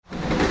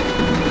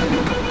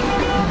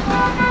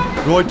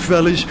Right,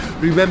 fellas,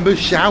 remember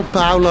Sao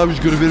Paulo's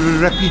got a bit of a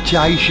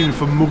reputation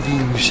for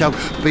mugging, so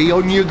be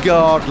on your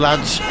guard,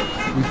 lads.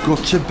 We've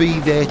got to be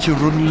there to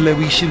run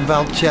Lewis and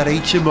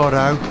Valtteri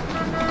tomorrow.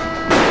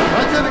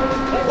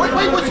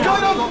 Wait, what's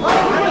going on?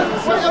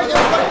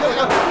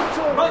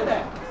 Right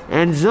there.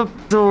 Hands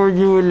up or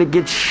you will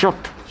get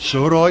shot. It's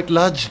all right,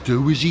 lads,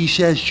 do as he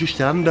says. Just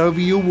hand over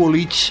your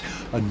wallets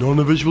and none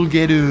of us will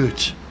get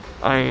hurt.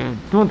 I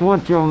don't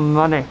want your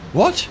money.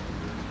 What?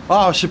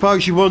 Oh, I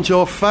suppose you want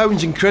our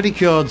phones and credit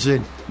cards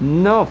then?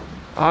 No,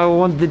 I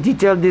want the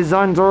detailed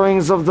design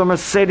drawings of the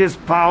Mercedes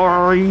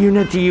power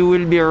unit you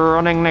will be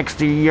running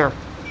next year.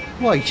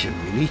 Wait a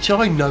minute,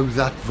 I know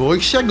that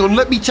voice. Hang on,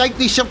 let me take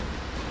this up.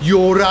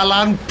 You're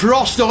Alain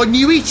Prost, I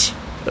knew it.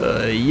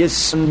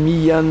 Yes,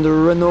 me and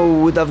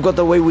Renault would have got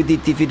away with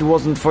it if it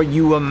wasn't for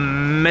you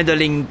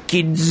meddling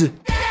kids.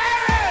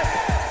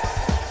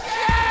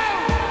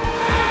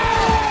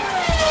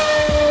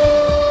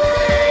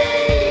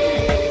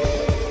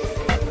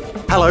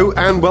 Hello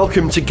and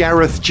welcome to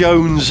Gareth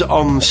Jones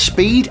on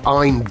Speed.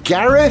 I'm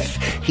Gareth,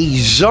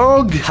 he's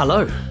Zog.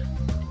 Hello.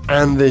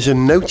 And there's a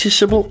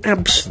noticeable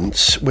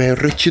absence where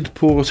Richard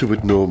Porter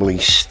would normally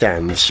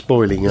stand,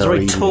 spoiling our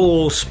evening. There's a very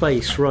tall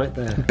space right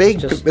there.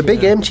 Big,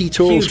 empty,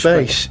 tall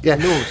space. Yeah,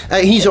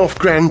 he's off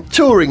grand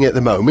touring at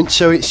the moment,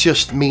 so it's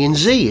just me and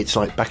Z. It's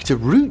like back to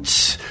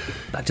roots.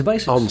 Back to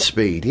basics. On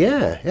Speed,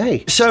 yeah.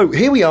 Hey. So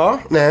here we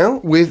are now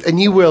with a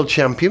new world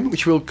champion,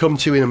 which we'll come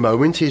to in a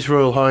moment, His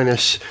Royal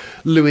Highness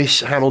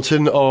Lewis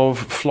Hamilton of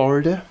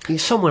Florida.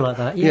 Somewhere like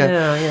that,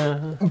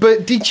 yeah.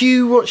 But did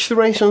you watch the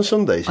race on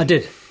Sundays? I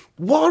did.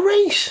 What a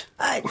race!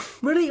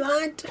 Really? Yeah!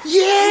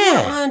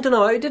 I don't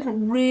know, it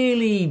didn't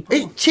really...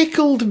 It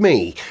tickled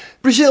me.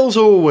 Brazil's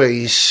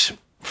always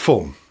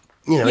fun.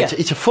 You know,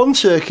 it's a fun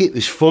circuit,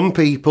 there's fun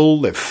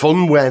people, there's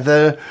fun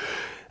weather...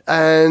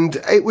 And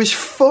it was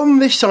fun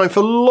this time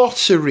for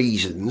lots of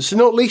reasons,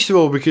 not least of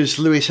all because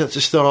Lewis had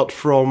to start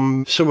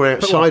from somewhere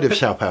outside of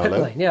Sao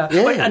Paulo.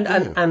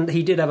 And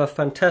he did have a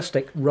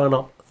fantastic run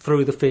up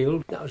through the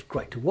field. That was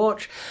great to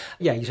watch.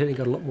 Yeah, you certainly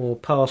got a lot more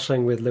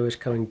passing with Lewis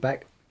coming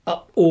back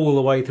up all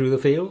the way through the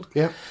field.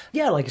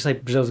 Yeah, like I say,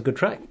 Brazil's a good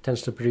track. It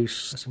tends to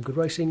produce some good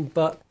racing.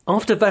 But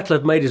after Vettel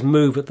had made his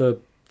move at the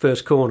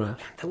first corner,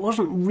 there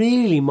wasn't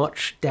really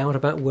much doubt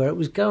about where it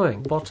was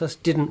going. Bottas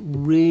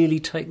didn't really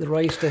take the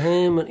race to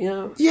him.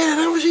 Yeah,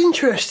 that was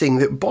interesting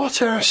that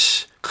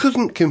Bottas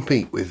couldn't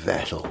compete with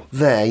Vettel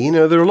there. You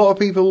know, there are a lot of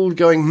people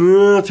going,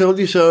 I told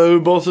you so,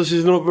 Bottas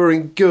is not very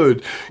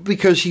good,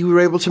 because you were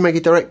able to make a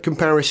direct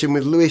comparison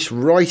with Lewis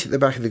right at the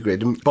back of the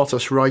grid and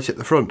Bottas right at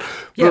the front.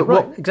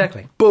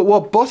 Exactly. But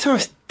what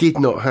Bottas did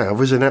not have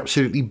was an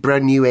absolutely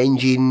brand new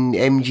engine,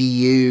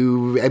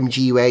 MGU,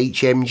 MGUH,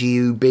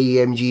 MGUB,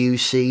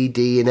 MGUC,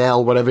 D and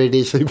L, whatever it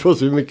is they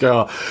put in the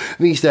car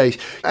these days.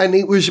 And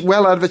it was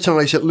well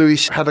advertised that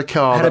Lewis had a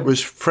car that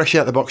was fresh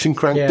out the box and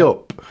cranked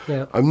up.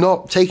 Yeah. I'm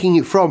not taking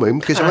it from him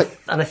because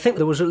I think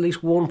there was at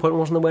least one point,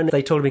 wasn't there, when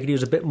they told him he could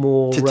use a bit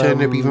more to turn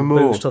it up even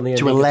more boost on the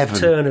to 11.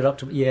 Turn it up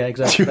to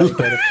exactly.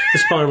 The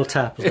spinal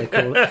tap, as they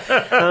call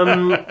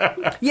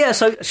it.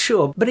 So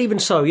sure, but even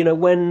so, you know,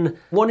 when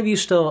one of you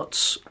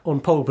starts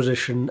on pole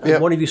position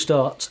and one of you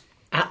starts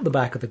at the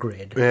back of the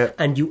grid,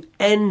 and you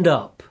end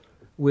up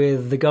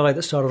with the guy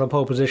that started on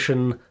pole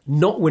position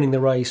not winning the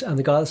race and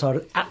the guy that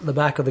started at the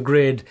back of the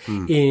grid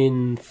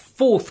in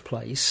fourth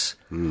place.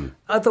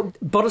 I thought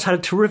Bottas had a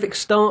terrific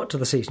start to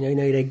the season. You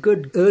know, he had a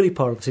good early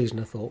part of the season,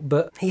 I thought,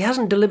 but he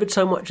hasn't delivered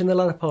so much in the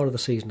latter part of the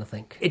season, I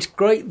think. It's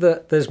great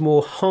that there's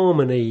more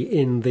harmony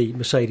in the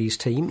Mercedes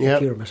team,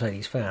 if you're a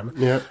Mercedes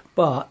fan,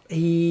 but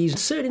he's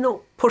certainly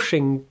not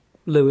pushing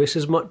Lewis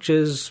as much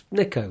as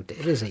Nico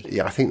did, is he?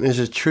 Yeah, I think there's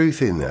a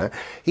truth in that.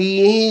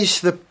 He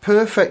is the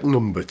perfect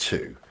number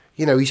two.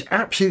 You know, he's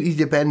absolutely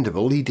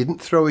dependable. He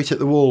didn't throw it at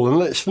the wall. And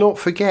let's not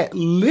forget,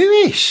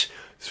 Lewis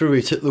threw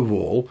it at the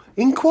wall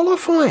in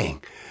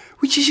qualifying,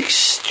 which is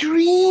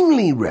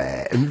extremely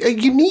rare and a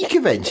unique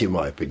event, in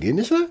my opinion,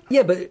 isn't it?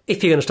 Yeah, but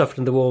if you're going to stuff it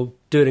in the wall,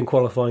 do it in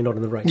qualifying, not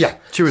in the race. Yeah,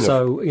 true enough.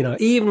 So, you know,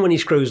 even when he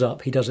screws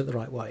up, he does it the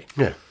right way.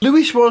 Yeah.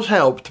 Lewis was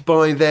helped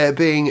by there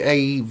being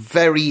a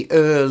very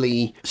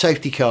early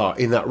safety car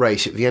in that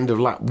race at the end of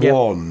lap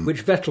one.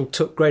 Which Vettel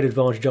took great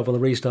advantage of on the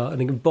restart.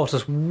 And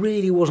Bottas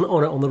really wasn't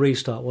on it on the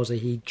restart, was he?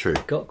 He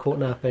got caught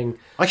napping.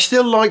 I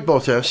still like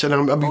Bottas, and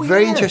I'm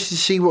very interested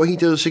to see what he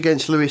does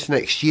against Lewis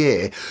next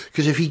year,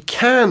 because if he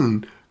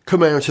can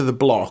come out of the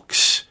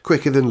blocks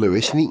quicker than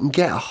Lewis and he can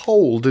get a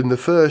hold in the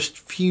first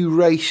few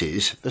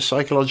races, the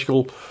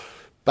psychological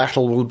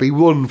battle will be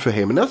won for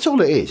him. And that's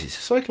all it is. It's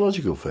a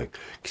psychological thing.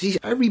 Because he's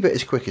every bit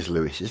as quick as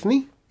Lewis, isn't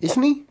he?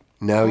 Isn't he?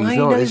 No, he's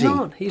not, is he?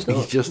 He's not.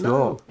 He's just not.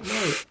 No.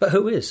 But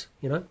who is,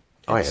 you know?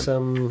 I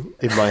am.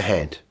 In my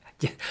head.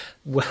 Yeah,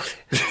 well...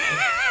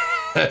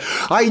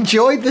 I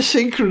enjoyed the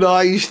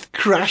synchronised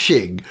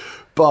crashing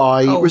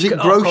by, was it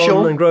Grosjean?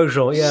 Ocon and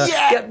Grosjean,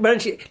 yeah.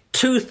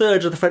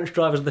 2/3 of the French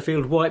drivers in the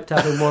field wiped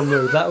out in one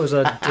move. That was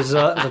a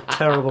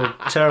terrible,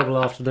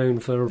 terrible afternoon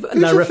for... Who's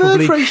the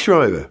third French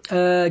driver?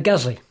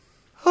 Gasly.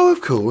 Oh,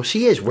 of course,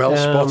 he is well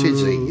spotted,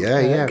 is he?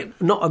 Yeah.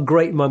 Not a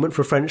great moment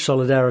for French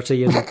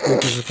solidarity and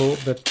mutual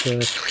support, but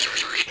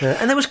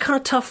and it was kind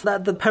of tough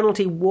that the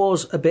penalty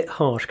was a bit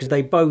harsh because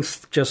they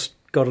both just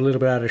got a little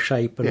bit out of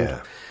shape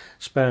and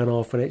span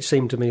off, and it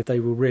seemed to me they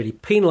were really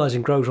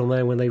penalising Grosjean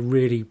there when they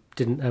really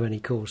didn't have any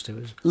cause to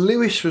it.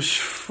 Lewis was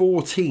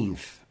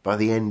 14th by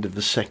the end of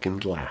the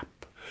second lap.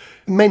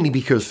 Mainly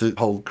because the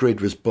whole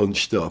grid was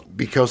bunched up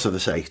because of the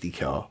safety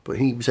car, but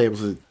he was able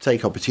to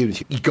take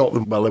opportunity. He got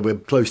them while they were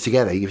close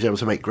together. He was able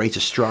to make greater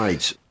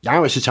strides.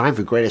 Now it's the time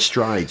for greater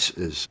strides,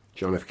 as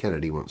John F.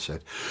 Kennedy once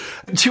said.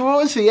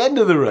 Towards the end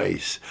of the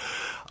race,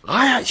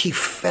 I actually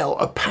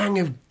felt a pang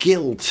of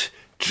guilt.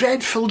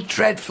 Dreadful,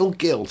 dreadful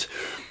guilt.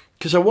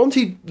 Because I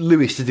wanted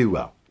Lewis to do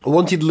well. I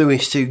wanted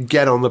Lewis to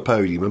get on the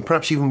podium and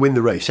perhaps even win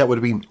the race. That would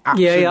have been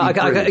absolutely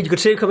brilliant. You could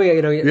see it coming,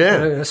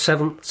 7th,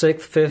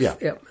 6th,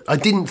 5th. Yeah. I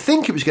didn't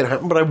think it was going to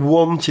happen, but I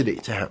wanted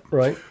it to happen.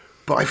 Right.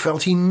 But I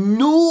felt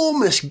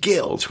enormous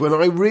guilt when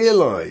I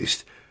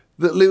realised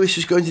that Lewis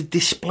was going to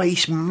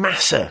displace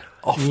Massa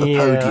off the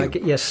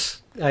podium.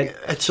 Yes.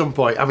 At some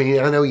point. I mean,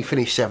 I know he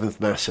finished 7th,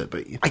 Massa,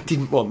 but I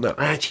didn't want that.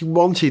 I actually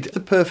wanted the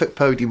perfect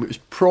podium. It was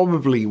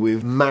probably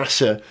with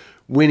Massa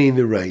winning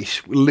the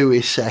race,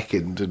 Lewis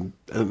second, and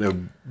I don't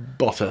know,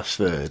 Bottas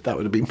third. That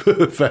would have been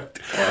perfect.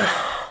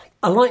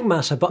 I like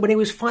Massa, but when he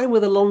was fighting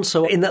with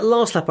Alonso in that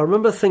last lap, I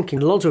remember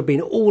thinking Alonso had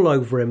been all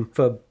over him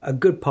for a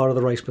good part of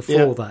the race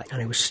before that,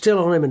 and he was still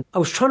on him. And I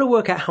was trying to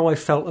work out how I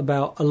felt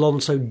about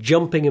Alonso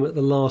jumping him at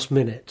the last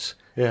minute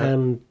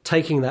and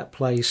taking that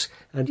place.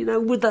 And,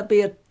 would that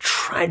be a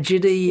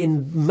tragedy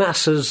in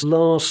Massa's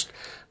last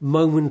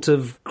moment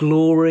of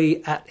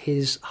glory at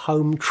his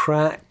home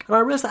track? And I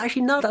realised that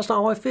actually, no, that's not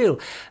how I feel.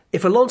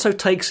 If Alonso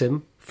takes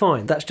him,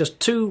 fine. That's just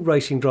two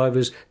racing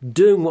drivers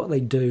doing what they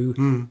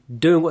do,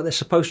 doing what they're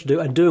supposed to do,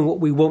 and doing what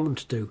we want them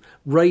to do.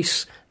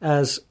 Race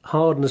as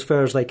hard and as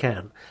fair as they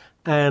can.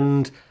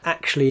 And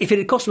actually, if it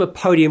had cost him a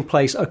podium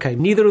place, okay,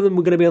 neither of them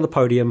were going to be on the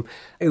podium.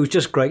 It was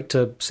just great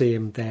to see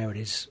him there at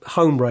his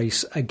home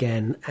race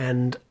again.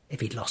 And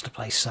if he'd lost a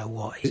place, so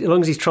what? As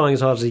long as he's trying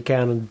as hard as he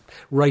can and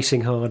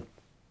racing hard,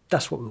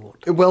 that's what we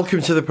want.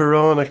 Welcome to the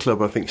Piranha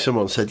Club, I think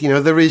someone said.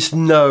 There is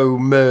no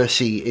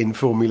mercy in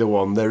Formula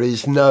One. There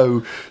is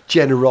no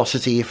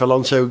generosity. If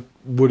Alonso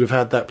would have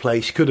had that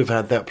place, could have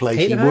had that place,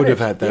 he would have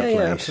had that place.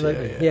 Yeah,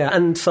 absolutely. Yeah,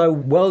 and so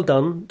well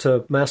done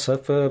to Massa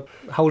for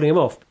holding him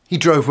off. He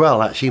drove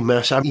well, actually,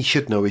 Massa. He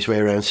should know his way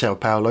around Sao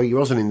Paulo. He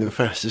wasn't in the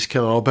fastest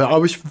car, but I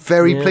was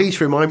very pleased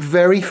for him. I'm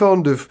very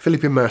fond of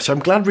Felipe Massa. I'm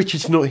glad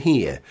Richard's not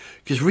here,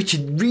 because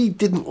Richard really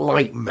didn't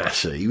like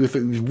Massa. He was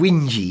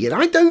whingy, and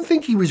I don't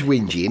think he was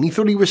whingy, and he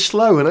thought he was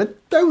slow, and I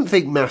don't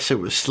think Massa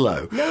was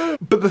slow. No.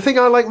 But the thing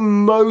I liked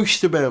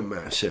most about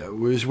Massa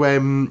was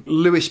when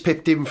Lewis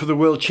pipped him for the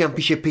World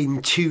Championship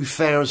in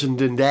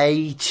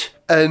 2008,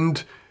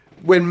 and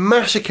when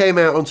Massa came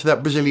out onto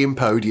that Brazilian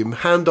podium,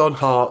 hand on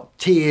heart,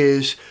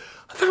 tears,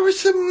 that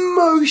was the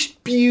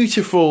most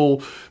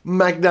beautiful,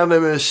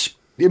 magnanimous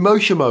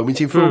emotion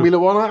moment in Formula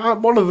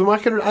One. One of them I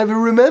can ever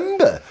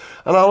remember.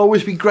 And I'll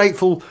always be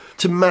grateful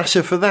to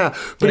Massa for that.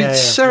 But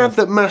it's sad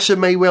that Massa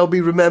may well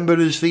be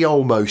remembered as the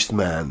almost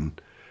man,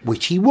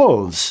 which he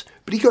was.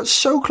 But he got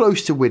so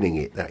close to winning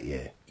it that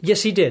year.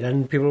 Yes, he did,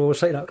 and people always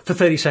say that for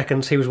 30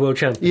 seconds he was world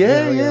champion.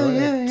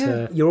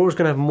 Yeah. You're always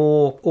going to have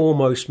more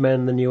almost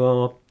men than you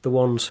are the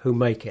ones who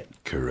make it.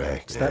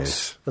 Correct.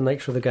 That's the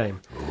nature of the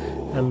game.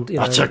 Oh, and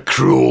that's a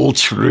cruel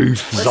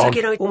truth. It's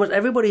like, almost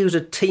everybody who's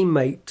a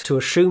teammate to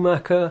a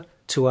Schumacher,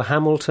 to a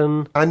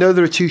Hamilton. I know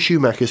there are two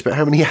Schumachers, but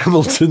how many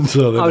Hamiltons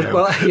are there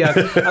now?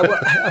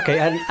 Okay,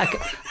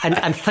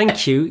 and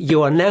thank you.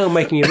 You are now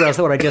making me realise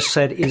that what I just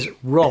said is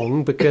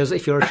wrong, because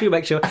if you're a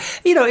Schumacher,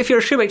 if you're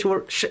a Schumacher,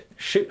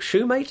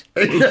 Schumate?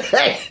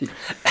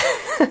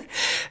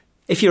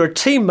 If you're a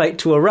teammate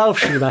to a Ralf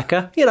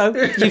Schumacher,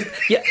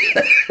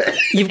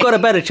 you've got a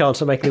better chance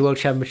of making the World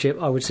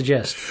Championship, I would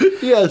suggest.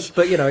 Yes.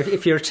 But,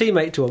 if you're a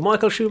teammate to a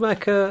Michael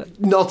Schumacher...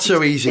 Not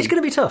so easy. It's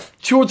going to be tough.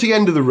 Towards the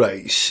end of the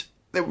race,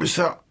 there was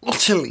that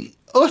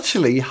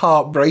utterly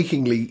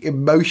heartbreakingly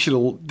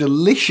emotional,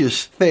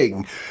 delicious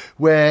thing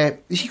where,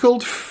 is he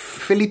called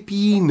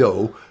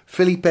Filipino,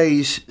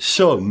 Felipe's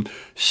son,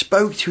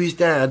 spoke to his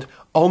dad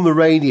on the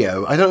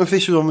radio. I don't know if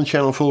this was on the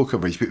Channel 4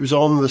 coverage, but it was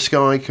on the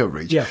Sky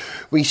coverage. Yeah.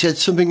 Where he said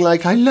something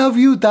like, "I love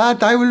you,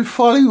 Dad. I will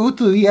follow you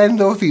to the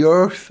end of the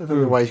earth." I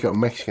don't know why he's got a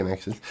Mexican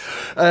accent.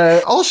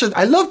 Also,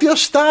 "I loved your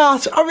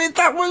start." I mean,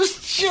 that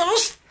was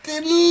just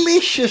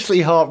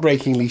deliciously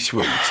heartbreakingly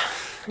sweet.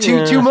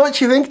 Too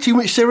much, you think? Too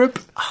much syrup?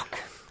 Oh,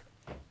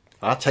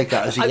 I'll take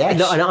that as a yes.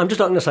 No, I'm just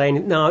not going to say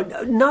anything.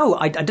 No,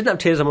 I didn't have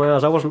tears in my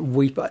eyes. I wasn't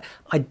weeping.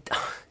 I'm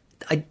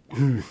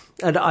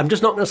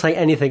just not going to say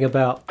anything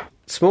about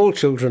small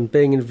children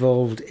being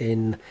involved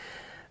in...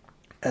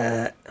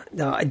 I'm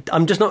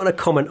just not going to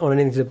comment on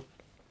anything.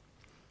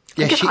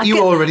 Yes, you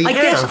already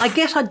have. I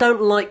guess I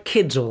don't like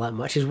kids all that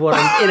much, is what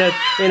I'm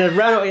in a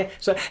round.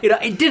 So,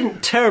 it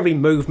didn't terribly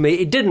move me.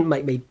 It didn't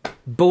make me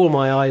bawl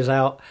my eyes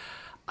out.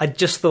 I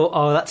just thought,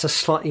 that's a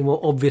slightly more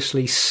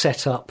obviously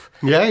set up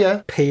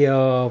Yeah.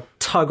 PR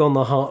tug on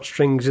the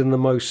heartstrings in the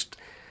most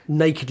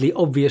nakedly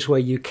obvious way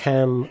you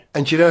can.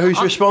 And do you know who's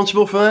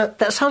responsible for that?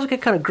 That sounds like a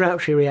kind of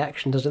grouchy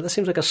reaction, doesn't it? That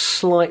seems like a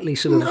slightly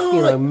sort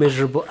of,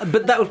 miserable...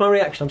 But that was my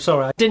reaction, I'm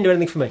sorry. It didn't do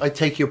anything for me. I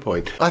take your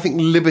point. I think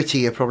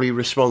Liberty are probably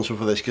responsible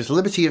for this, because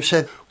Liberty have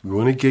said, we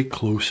want to get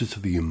closer to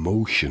the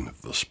emotion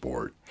of the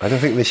sport. I don't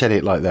think they said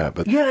it like that,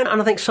 but... Yeah,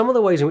 and I think some of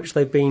the ways in which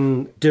they've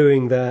been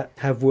doing that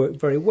have worked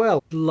very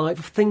well. Like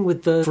the thing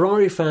with the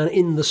Ferrari fan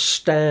in the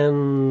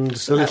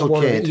stands... The little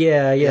kid.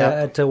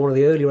 At one of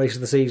the early races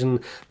of the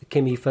season, the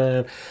Kimi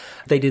fan.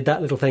 They did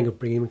that little thing of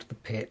bringing him into the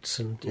pits.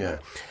 And Yeah.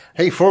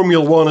 Hey,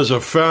 Formula One is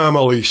a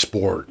family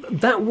sport.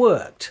 That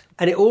worked.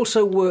 And it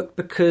also worked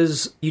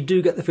because you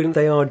do get the feeling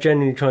they are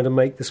genuinely trying to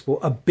make the sport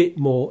a bit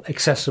more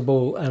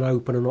accessible and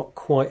open and not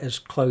quite as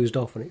closed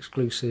off and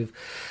exclusive.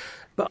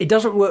 But it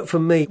doesn't work for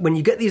me when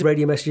you get these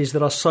radio messages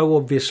that are so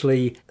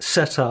obviously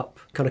set up,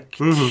 kind of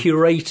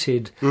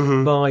curated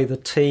by the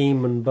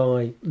team and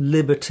by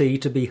Liberty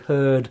to be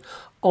heard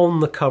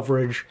on the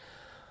coverage.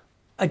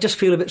 I just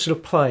feel a bit sort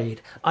of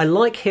played. I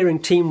like hearing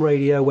team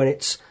radio when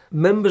it's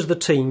members of the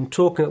team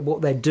talking about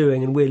what they're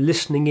doing and we're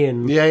listening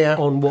in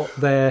on what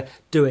they're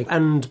doing.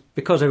 And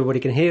because everybody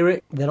can hear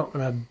it, they're not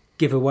going to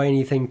give away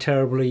anything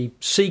terribly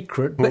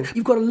secret, but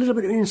you've got a little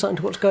bit of insight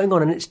into what's going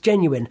on and it's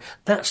genuine.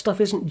 That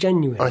stuff isn't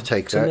genuine. I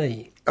take to that.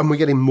 Me. And we're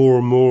getting more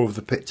and more of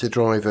the pit to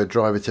driver,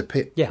 driver to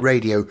pit Yeah.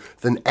 radio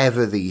than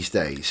ever these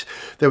days.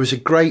 There was a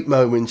great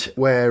moment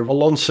where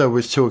Alonso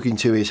was talking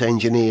to his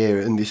engineer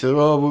and he said,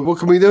 what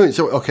can we do?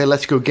 So, okay,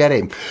 let's go get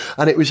him.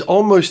 And it was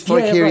almost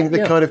like hearing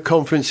the kind of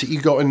conference that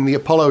you got in the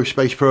Apollo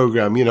space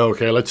program.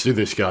 Okay, let's do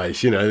this, guys.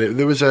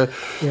 There was a...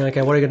 Yeah,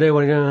 okay, what are you going to do?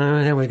 What are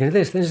you going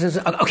to do? This.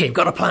 Okay, you've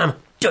got a plan.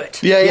 Do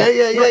it.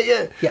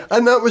 Yeah.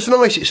 And that was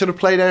nice. It sort of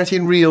played out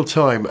in real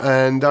time.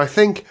 And I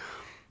think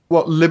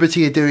what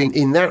Liberty are doing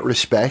in that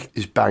respect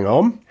is bang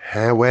on.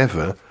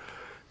 However,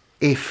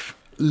 if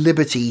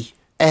Liberty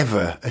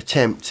ever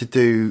attempt to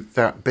do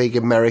that big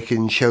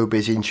American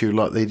showbiz intro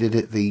like they did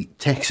at the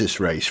Texas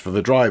race for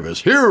the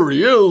drivers, here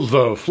he is,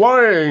 the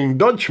Flying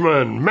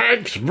Dutchman,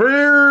 Max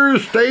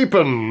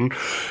Verstappen.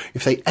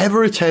 If they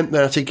ever attempt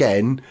that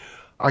again,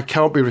 I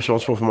can't be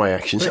responsible for my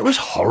actions. It was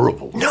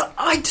horrible. No,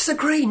 I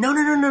disagree. No.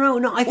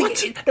 I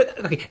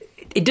think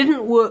it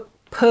didn't work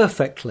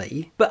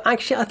perfectly, but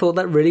actually I thought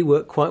that really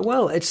worked quite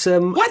well. It's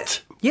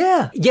What?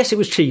 Yeah. Yes, it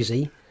was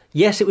cheesy.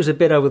 Yes, it was a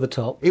bit over the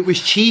top. It was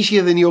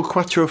cheesier than your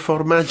quattro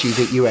formaggi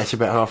that you ate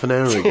about half an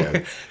hour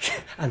ago.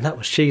 And that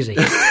was cheesy.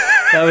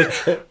 That was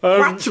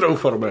Quattro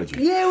formaggi.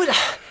 Yeah,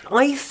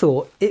 I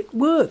thought it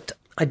worked.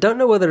 I don't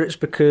know whether it's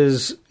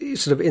because,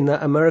 sort of in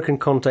that American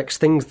context,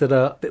 things that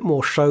are a bit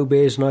more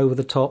showbiz and over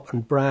the top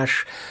and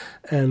brash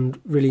and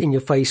really in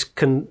your face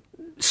can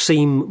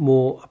seem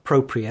more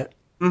appropriate.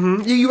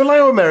 Mm-hmm. You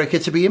allow America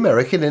to be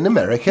American in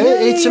America.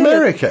 It's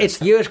America. It's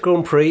the US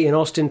Grand Prix in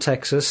Austin,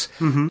 Texas.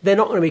 Mm-hmm. They're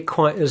not going to be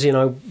quite as,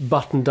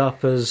 buttoned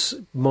up as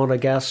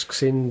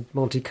Monegasques in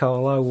Monte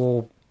Carlo,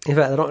 or in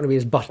fact, they're not going to be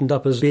as buttoned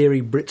up as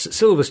beery Brits at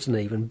Silverstone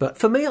even. But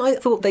for me, I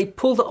thought they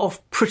pulled it off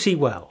pretty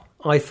well.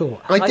 I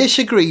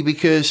disagree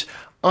because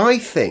I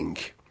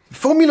think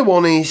Formula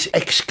One is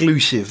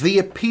exclusive. The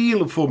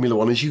appeal of Formula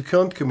One is you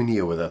can't come in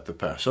here without the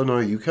pass. Oh no,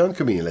 you can't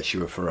come in unless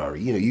you're a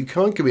Ferrari. You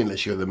can't come in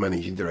unless you're the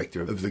managing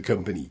director of the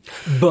company.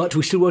 But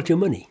we still want your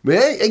money.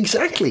 Yeah,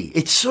 exactly.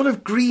 It's sort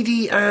of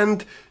greedy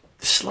and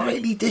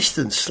slightly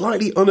distant,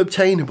 slightly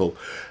unobtainable.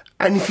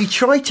 And if you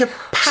try to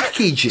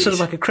package it... Sort of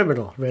like a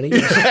criminal, really.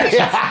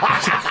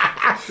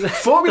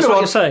 Formula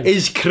One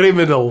is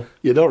criminal.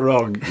 You're not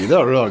wrong.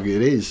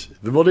 It is.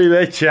 The money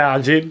they're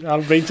charging.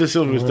 I've been to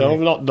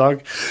Silverstone, not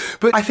dog.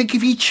 But I think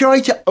if you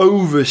try to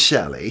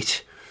oversell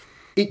it,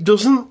 it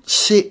doesn't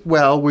sit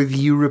well with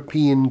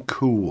European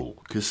cool,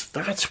 because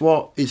that's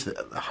what is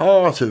at the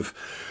heart of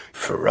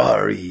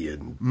Ferrari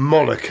and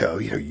Monaco,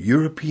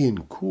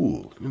 European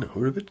cool,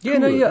 we're a bit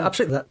cool. Yeah,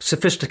 absolutely. That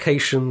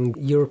sophistication,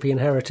 European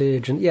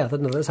heritage, and that's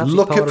absolutely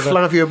Look part at of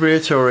Flavio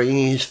Briatore,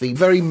 he's the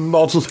very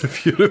model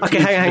of European. Okay,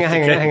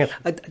 hang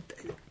on.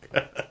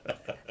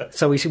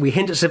 So we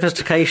hint at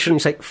sophistication,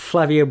 say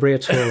Flavio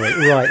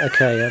Briatore. Right,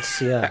 okay,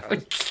 that's,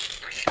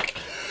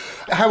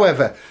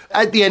 However,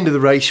 at the end of the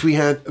race, we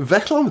had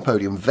Vettel on the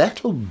podium.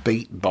 Vettel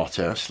beat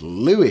Bottas.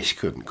 Lewis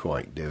couldn't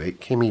quite do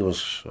it. Kimi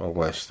was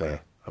almost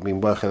there. I've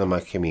been working on my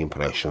Kimi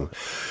impression.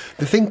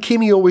 The thing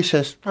Kimi always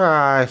says,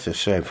 it's the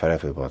same for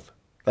everybody.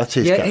 That's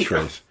his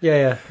catchphrase.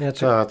 Yeah.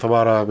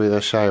 Tomorrow I'll be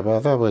the same.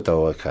 Although we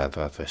don't work out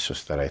that. It's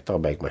just that it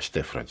don't make much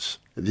difference.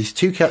 These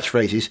two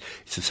catchphrases,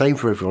 it's the same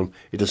for everyone.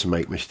 It doesn't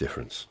make much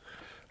difference.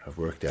 I've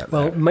worked out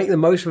Well, that. Make the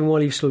most of him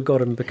while you've still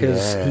got him,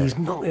 because he's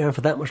not there for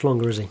that much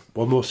longer, is he?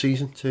 One more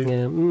season, too?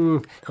 Yeah,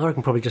 I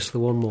reckon probably just the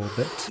one more.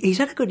 But he's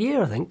had a good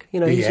year, I think.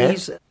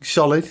 He's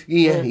solid.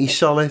 Yeah, he's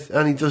solid,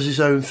 and he does his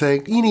own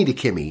thing. You need a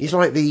Kimi. He's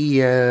like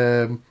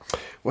the...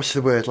 what's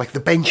the word? Like the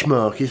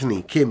benchmark, isn't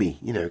he? Kimi,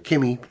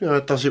 Kimi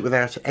does it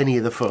without any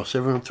of the fuss.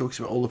 Everyone talks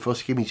about all the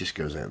fuss. Kimi just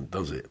goes out and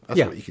does it. That's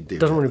what you can do.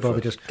 Doesn't really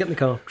bother. Just get in the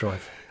car,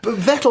 drive. But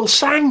Vettel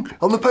sang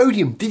on the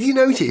podium. Did you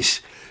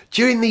notice?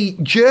 During the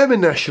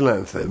German national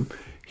anthem,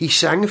 he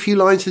sang a few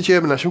lines of the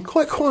German national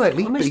quite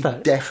quietly, but he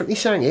definitely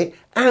sang it,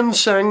 and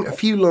sang a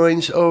few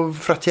lines of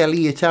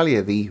Fratelli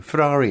Italia, the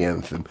Ferrari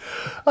anthem.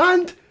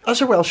 And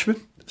as a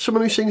Welshman,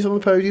 someone who sings on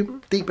the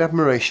podium, deep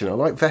admiration. I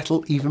like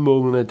Vettel even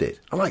more than I did.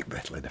 I like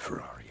Vettel in a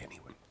Ferrari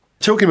anyway.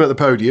 Talking about the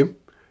podium,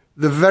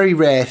 the very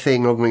rare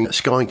thing on the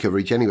Sky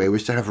coverage anyway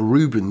was to have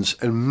Rubens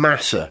and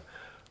Massa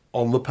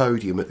on the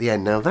podium at the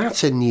end. Now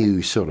that's a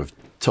new sort of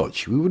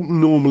touch. We wouldn't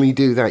normally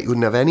do that. You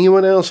wouldn't have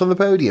anyone else on the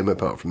podium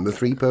apart from the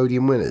 3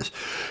 podium winners.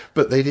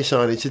 But they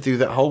decided to do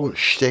that whole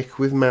shtick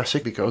with Massa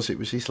because it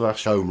was his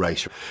last home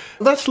race.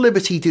 That's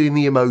Liberty doing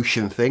the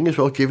emotion thing as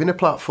well, giving a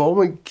platform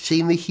and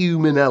seeing the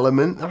human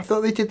element. I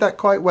thought they did that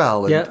quite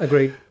well. Yeah,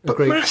 agreed. But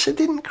Massa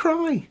didn't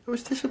cry. I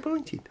was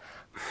disappointed.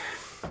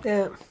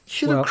 Yeah,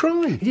 should have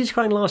cried. He did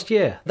crying last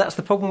year. That's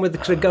the problem with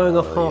the going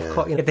off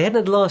half-cocked. If they hadn't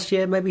had last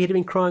year, maybe he'd have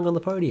been crying on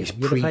the podium. He's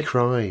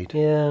pre-cried.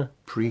 Yeah.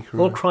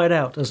 Pre-cried. All cried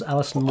out, as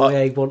Alison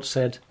Moyet once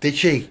said. Did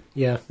she?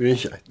 Yeah.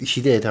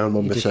 She did, I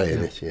remember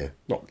saying it, yeah.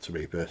 Not to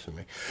me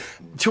personally.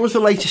 Towards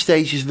the later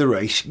stages of the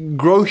race,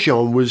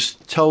 Grosjean was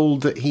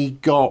told that he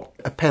got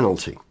a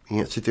penalty. He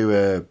had to do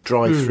a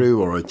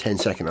drive-through or a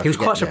 10-second. He was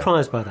quite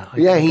surprised by that.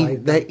 He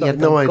had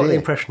no idea. I got the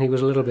impression he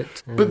was a little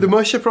bit... But the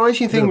most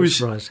surprising thing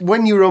was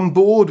when you were on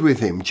board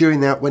with him during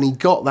that, when he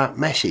got that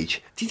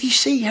message, did you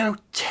see how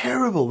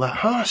terrible that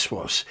Haas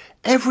was?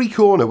 Every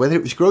corner, whether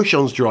it was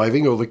Grosjean's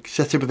driving or the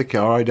setup of the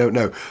car, I don't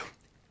know.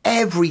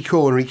 Every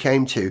corner he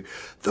came to,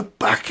 the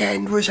back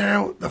end was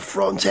out, the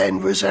front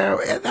end was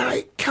out.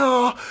 That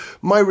car,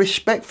 my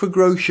respect for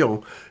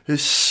Grosjean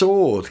has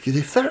soared, because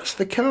if that's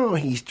the car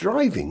he's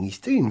driving, he's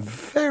doing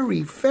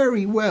very,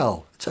 very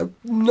well. It's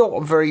not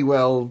a very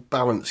well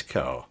balanced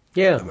car.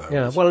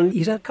 Yeah. Well,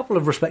 he's had a couple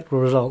of respectable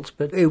results,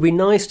 but it would be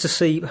nice to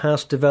see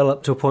Haas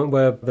develop to a point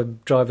where the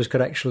drivers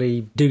could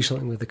actually do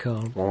something with the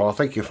car. Well, I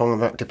think you'll find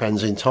that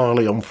depends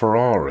entirely on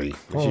Ferrari,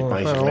 which is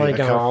basically the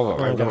car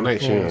that they've got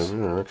next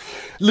year.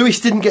 Lewis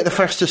didn't get the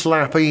fastest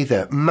lap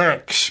either.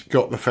 Max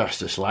got the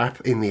fastest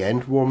lap in the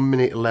end, 1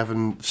 minute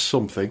 11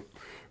 something.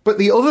 But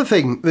the other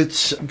thing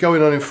that's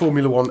going on in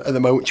Formula One at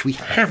the moment, which we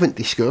haven't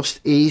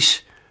discussed,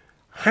 is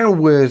how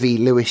worthy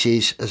Lewis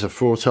is as a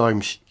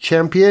 4-times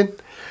champion,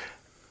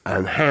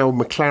 and how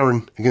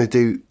McLaren are going to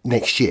do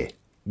next year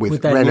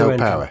with Renault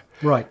power.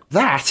 Right.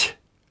 That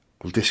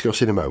we'll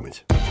discuss in a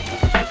moment.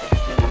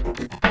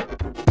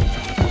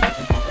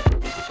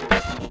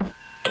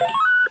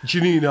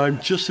 Janine,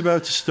 I'm just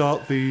about to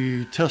start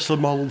the Tesla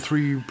Model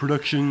 3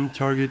 production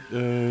target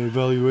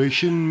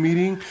evaluation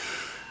meeting.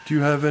 Do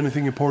you have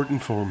anything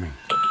important for me?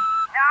 No,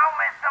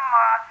 Mr.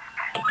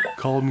 Musk.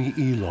 Call me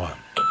Elon.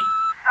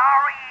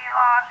 Sorry,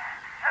 Elon.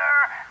 Sir,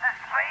 the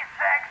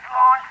SpaceX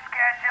launch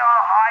schedule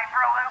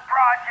Hyperloop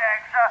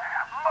projects are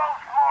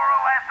both more or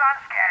less on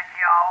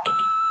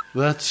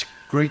schedule. That's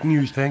great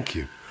news, thank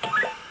you.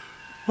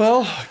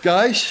 Well,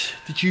 guys,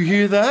 did you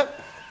hear that?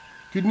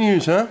 Good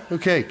news, huh?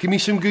 Okay, give me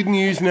some good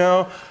news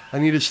now. I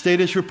need a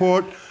status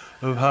report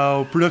of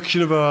how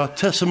production of our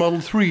Tesla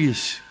Model 3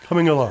 is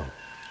coming along.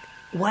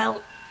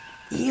 Well,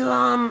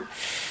 Elon...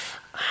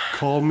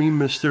 Call me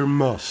Mr.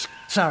 Musk.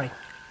 Sorry.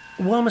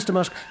 Well, Mr.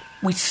 Musk,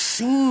 we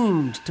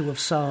seemed to have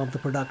solved the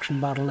production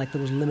bottleneck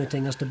that was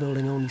limiting us to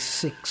building only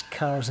 6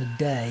 cars a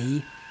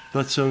day.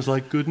 That sounds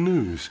like good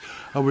news.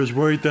 I was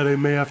worried that I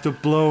may have to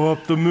blow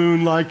up the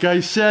moon like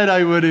I said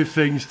I would if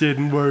things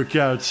didn't work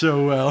out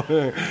so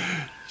well.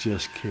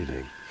 Just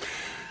kidding.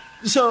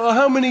 So,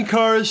 how many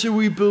cars are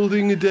we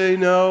building a day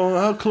now?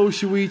 How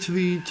close are we to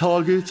the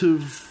target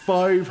of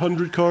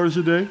 500 cars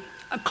a day?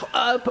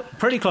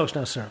 Pretty close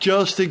now, sir.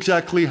 Just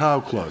exactly how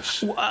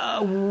close?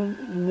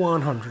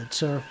 100,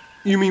 sir.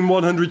 You mean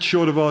 100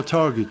 short of our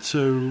target,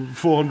 so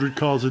 400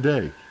 cars a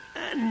day?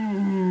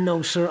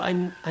 No, sir.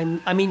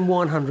 I mean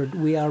 100.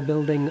 We are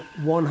building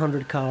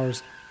 100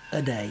 cars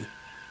a day.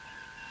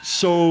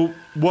 So,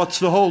 what's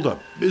the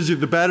hold-up? Is it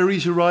the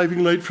batteries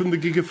arriving late from the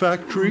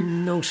Gigafactory?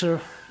 No,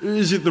 sir.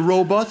 Is it the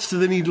robots? Do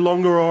they need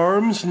longer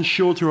arms and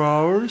shorter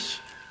hours?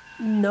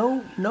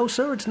 No,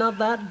 sir, it's not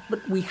that.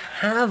 But we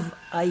have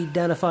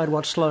identified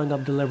what's slowing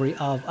up delivery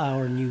of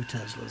our new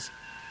Teslas.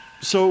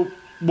 So,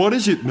 what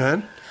is it,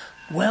 man?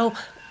 Well,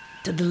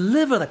 to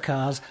deliver the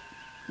cars,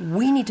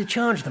 we need to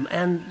charge them.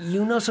 And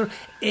you know, sir,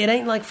 it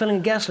ain't like filling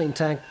a gasoline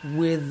tank.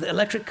 With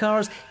electric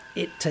cars,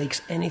 it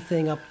takes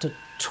anything up to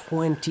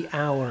 20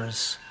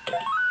 hours.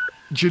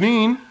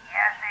 Janine?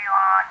 Yes,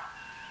 Elon.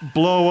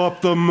 Blow up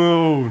the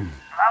moon.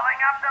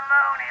 Blowing up the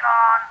moon,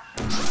 Elon.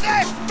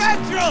 Stay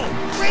central!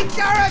 We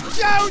got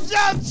Jones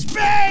on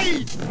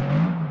speed!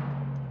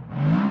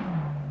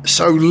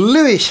 So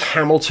Lewis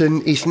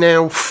Hamilton is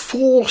now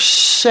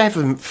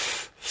 4/7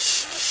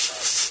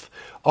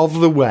 of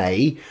the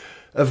way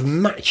of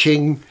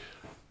matching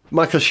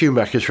Michael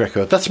Schumacher's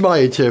record. That's my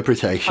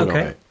interpretation of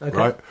it. Okay.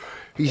 Right?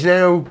 He's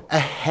now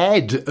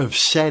ahead of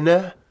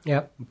Senna,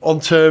 Yep. On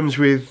terms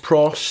with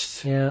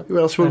Prost. Yeah. Who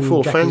else won And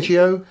 4? Jackie.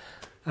 Fangio?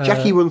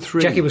 Jackie won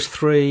 3. Jackie was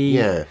 3.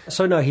 Yeah.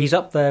 So no, he's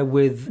up there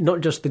with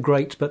not just the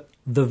greats, but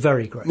the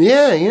very greats.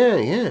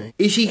 Yeah.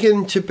 Is he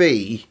going to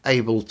be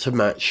able to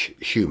match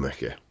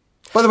Schumacher?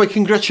 By the way,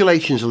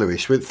 congratulations,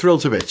 Lewis. We're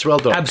thrilled to bits. Well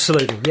done.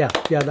 Absolutely, yeah.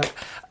 No.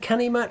 Can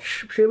he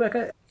match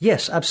Schumacher?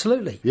 Yes,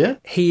 absolutely. Yeah.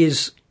 He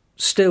is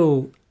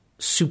still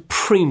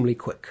supremely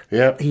quick.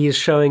 Yeah. He is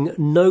showing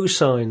no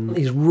sign.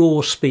 His raw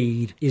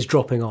speed is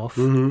dropping off.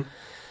 Mm-hmm.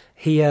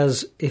 He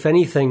has, if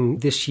anything,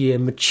 this year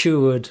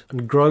matured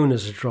and grown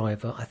as a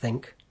driver, I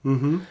think.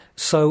 Mm-hmm.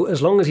 So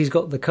as long as he's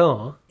got the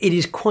car, it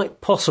is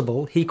quite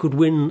possible he could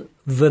win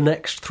the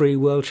next 3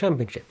 World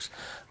Championships.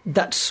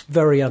 That's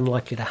very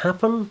unlikely to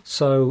happen.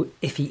 So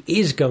if he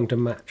is going to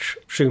match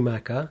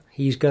Schumacher,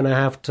 he's going to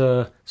have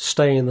to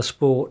stay in the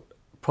sport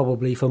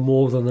probably for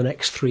more than the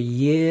next 3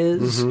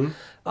 years. Mm-hmm.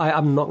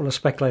 I'm not going to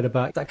speculate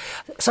about that.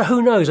 So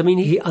who knows? I mean,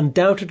 he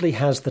undoubtedly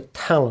has the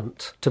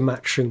talent to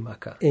match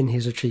Schumacher in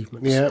his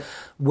achievements. Yeah.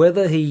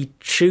 Whether he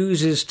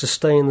chooses to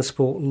stay in the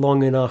sport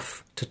long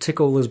enough to tick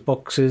all those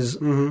boxes,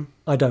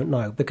 I don't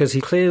know, because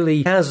he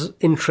clearly has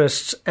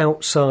interests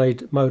outside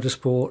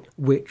motorsport,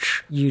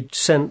 which you'd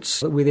sense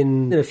that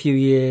within a few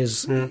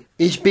years...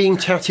 Is being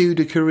tattooed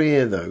a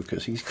career, though?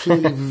 Because he's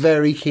clearly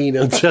very keen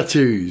on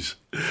tattoos.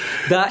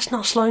 That's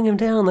not slowing him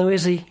down, though,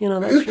 is he? You know,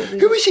 that's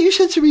Who was it who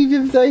said to me the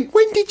other day,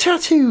 when did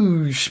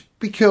tattoos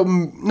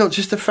become not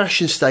just a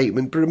fashion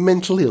statement, but a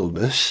mental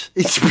illness?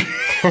 It's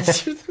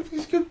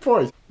a good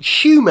point.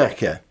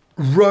 Schumacher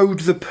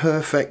rode the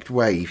perfect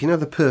wave,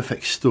 the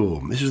perfect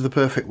storm. This was the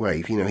perfect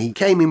wave. He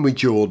came in with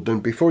Jordan,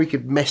 and before he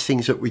could mess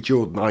things up with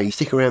Jordan, he'd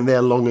stick around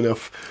there long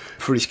enough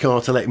for his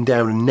car to let him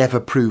down and never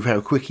prove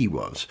how quick he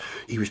was.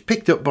 He was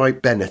picked up by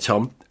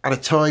Benetton at a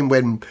time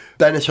when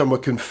Benetton were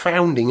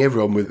confounding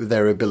everyone with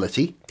their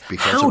ability.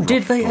 How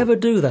did they ever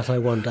do that, I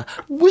wonder?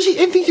 Was it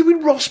anything to do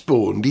with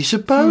Rossborn, do you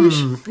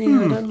suppose? I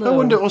don't know. I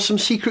wonder it was some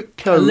secret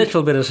code. A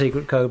little bit of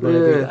secret code,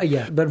 maybe.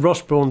 Yeah, but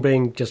Ross Brawn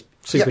being just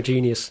super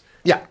genius.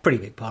 Yeah. Pretty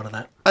big part of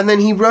that. And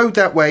then he rode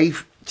that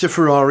wave to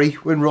Ferrari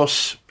when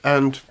Ross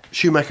and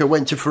Schumacher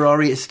went to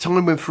Ferrari. It's a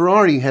time when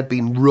Ferrari had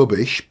been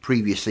rubbish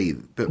previously,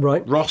 but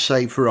Ross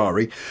saved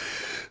Ferrari.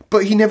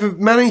 But he never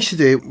managed to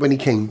do it when he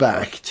came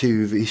back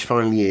to his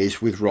final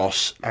years with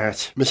Ross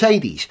at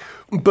Mercedes.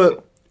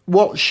 But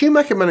what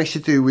Schumacher managed to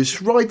do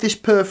was ride this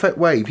perfect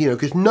wave,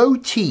 because no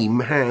team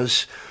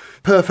has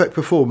perfect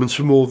performance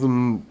for more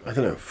than,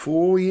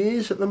 4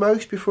 years at the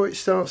most before it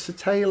starts to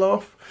tail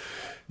off.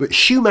 But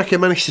Schumacher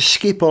managed to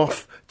skip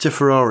off to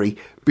Ferrari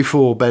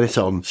before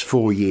Benetton's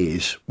 4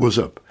 years was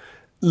up.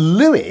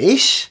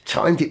 Lewis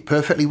timed it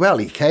perfectly well.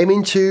 He came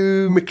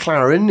into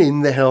McLaren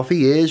in the healthy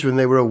years when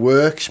they were a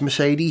works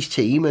Mercedes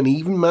team, and he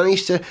even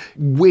managed to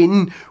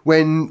win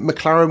when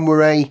McLaren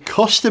were a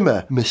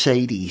customer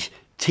Mercedes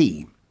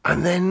team.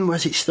 And then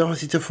as it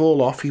started to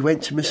fall off, he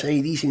went to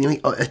Mercedes,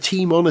 a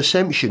team on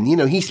ascension.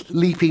 He's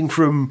leaping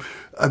from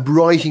a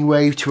rising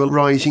wave to a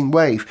rising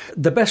wave.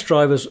 The best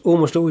drivers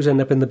almost always end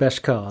up in the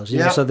best cars.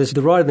 Yeah. So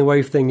the riding the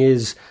wave thing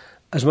is,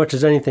 as much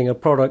as anything, a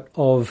product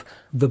of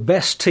the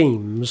best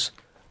teams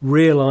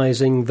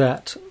realising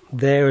that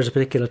there is a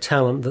particular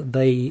talent that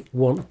they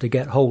want to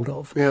get hold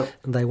of, and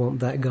they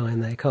want that guy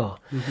in their car.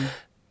 Mm-hmm.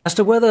 As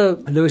to whether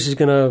Lewis is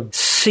going to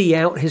see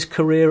out his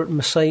career at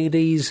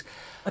Mercedes,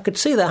 I could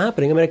see that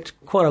happening. I mean,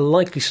 quite a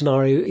likely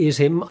scenario is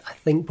him, I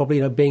think,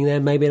 probably being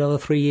there maybe another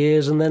 3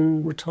 years and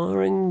then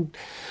retiring.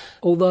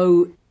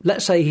 Although,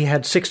 let's say he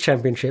had 6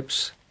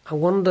 championships, I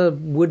wonder,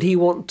 would he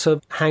want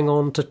to hang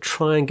on to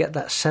try and get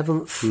that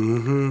 7th?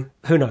 Mm-hmm.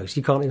 Who knows?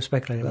 You can't even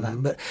speculate about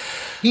that. But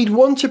he'd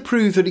want to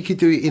prove that he could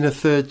do it in a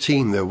third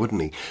team, though,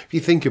 wouldn't he? If you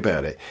think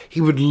about it,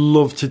 he would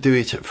love to do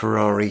it at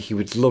Ferrari. He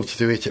would love to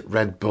do it at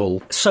Red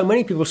Bull. So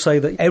many people say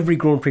that every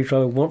Grand Prix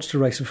driver wants to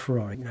race with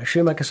Ferrari.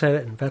 Schumacher said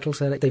it and Vettel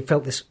said it. They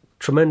felt this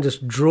tremendous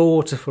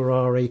draw to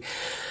Ferrari.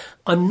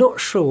 I'm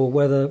not sure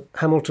whether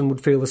Hamilton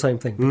would feel the same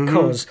thing,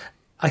 because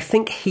I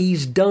think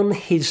he's done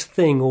his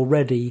thing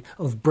already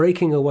of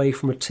breaking away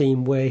from a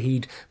team where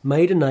he'd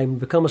made a name,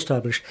 become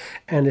established,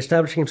 and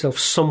establishing himself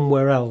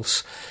somewhere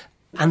else.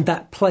 And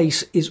that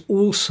place is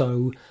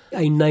also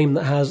a name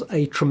that has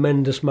a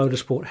tremendous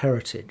motorsport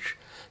heritage.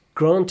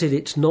 Granted,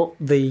 it's not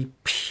the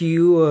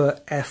pure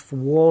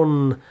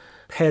F1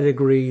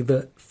 pedigree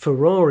that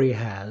Ferrari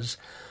has,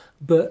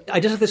 but I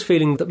just have this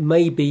feeling that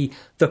maybe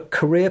the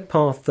career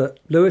path that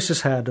Lewis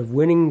has had of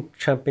winning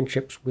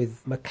championships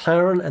with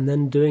McLaren and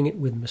then doing it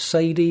with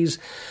Mercedes,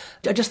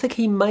 I just think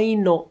he may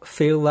not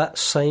feel that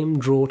same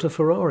draw to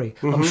Ferrari.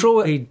 Mm-hmm. I'm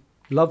sure he'd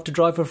love to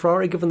drive for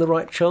Ferrari given the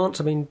right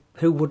chance. I mean,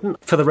 who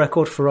wouldn't? For the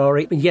record,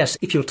 Ferrari, yes,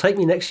 if you'll take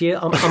me next year,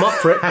 I'm up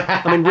for it.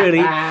 I mean, really,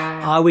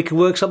 we can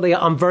work something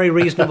out. I'm very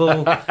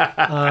reasonable.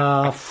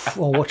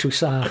 Or what should we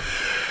say?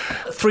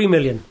 3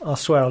 million, I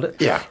swear I'll do.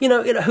 Yeah.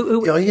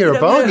 You're a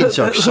bargain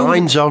zog.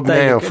 Sign zog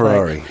now,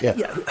 Ferrari. Yeah.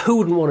 Who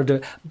wouldn't want to do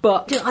it?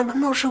 But I'm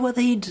not sure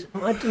whether he'd,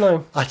 I don't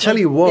know. I tell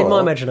you what. In my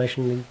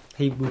imagination,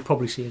 he would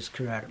probably see his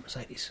career out at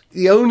Mercedes.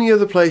 The only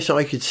other place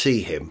I could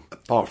see him,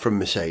 apart from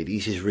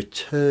Mercedes, is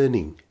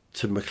returning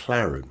to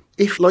McLaren.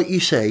 If, like you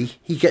say,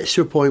 he gets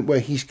to a point where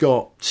he's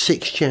got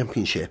 6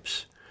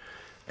 championships,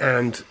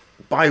 and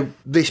by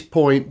this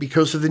point,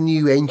 because of the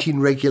new engine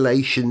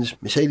regulations,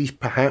 Mercedes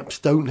perhaps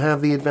don't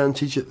have the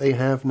advantage that they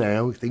have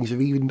now, things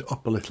have evened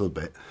up a little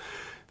bit,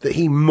 that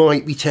he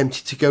might be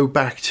tempted to go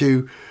back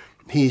to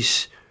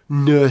his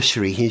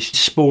nursery, his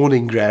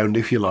spawning ground,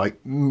 if you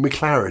like,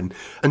 McLaren,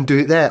 and do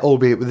it there,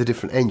 albeit with a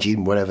different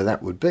engine, whatever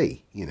that would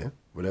be,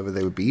 whatever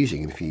they would be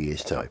using in a few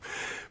years' time.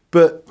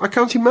 But I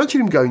can't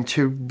imagine him going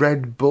to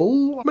Red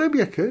Bull.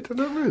 Maybe I could, I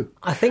don't know.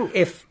 I think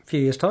if, a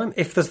few years' time,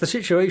 if there's the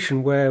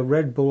situation where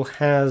Red Bull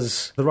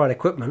has the right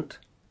equipment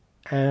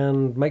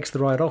and makes the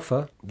right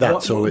offer,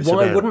 that's all it's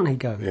why about. Wouldn't he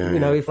go?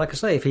 Yeah, if, like I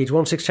say, if he's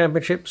won 6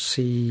 championships,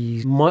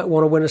 he might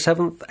want to win a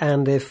 7th,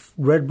 and if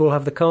Red Bull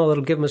have the car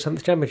that'll give him a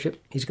 7th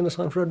championship, he's going to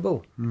sign for Red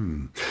Bull.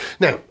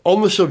 Now,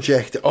 on the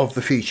subject of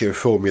the future of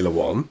Formula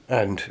One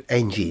and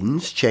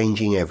engines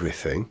changing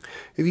everything,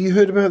 have you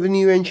heard about the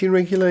new engine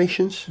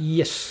regulations?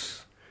 Yes.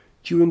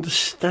 Do you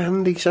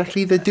understand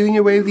exactly? They're doing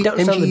away with the Don't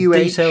understand MGUH.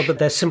 the detail, but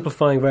they're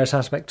simplifying various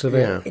aspects of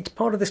it. Yeah. It's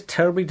part of this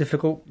terribly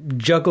difficult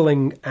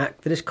juggling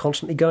act that is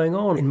constantly going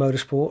on in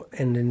motorsport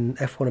and in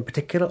F1 in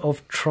particular,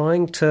 of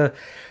trying to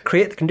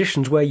create the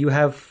conditions where you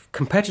have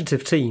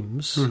competitive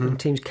teams, and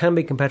teams can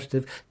be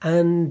competitive,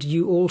 and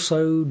you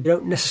also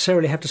don't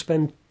necessarily have to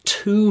spend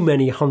too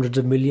many hundreds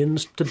of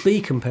millions to be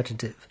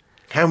competitive.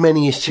 How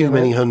many is too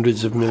many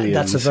hundreds of millions?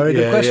 That's a very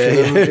good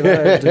question.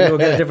 And, you'll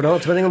get a different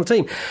answer depending on the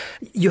team.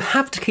 You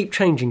have to keep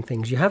changing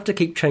things. You have to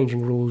keep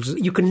changing rules.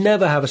 You can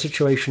never have a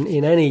situation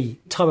in any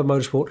type of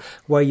motorsport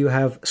where you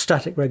have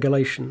static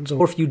regulations.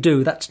 Or if you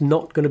do, that's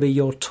not going to be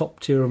your top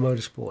tier of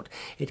motorsport.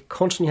 It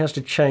constantly has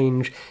to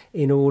change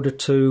in order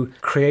to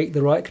create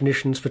the right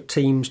conditions for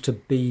teams to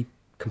be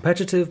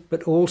competitive,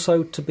 but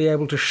also to be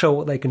able to show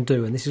what they can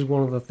do. And this is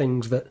one of the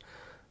things that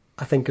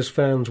I think as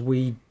fans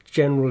we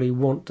generally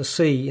want to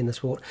see in the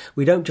sport.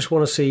 We don't just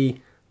want to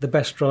see the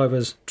best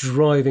drivers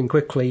driving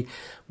quickly.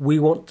 We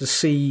want to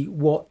see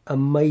what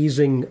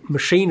amazing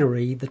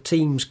machinery the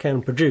teams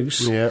can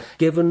produce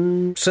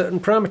given certain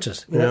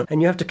parameters.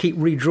 And you have to keep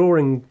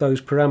redrawing those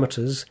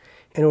parameters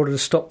in order to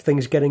stop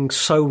things getting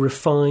so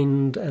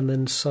refined and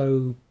then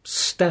so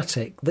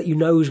static that you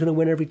know who's going to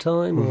win every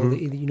time, or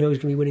that you know who's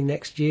going to be winning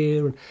next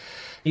year. And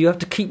you have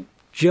to keep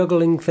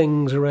juggling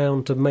things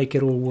around to make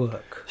it all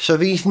work. So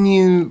these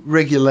new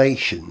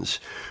regulations,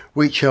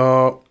 which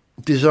are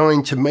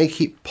designed to make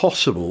it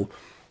possible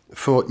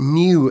for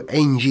new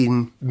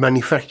engine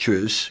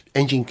manufacturers,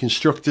 engine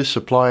constructors,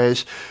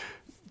 suppliers,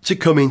 to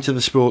come into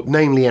the sport,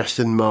 namely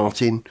Aston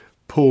Martin,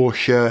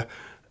 Porsche,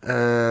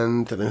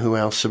 and I don't know who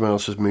else, someone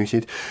else has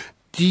mooted.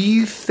 Do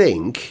you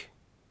think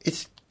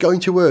it's going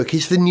to work?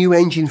 Is the new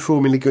engine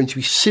formula going to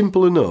be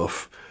simple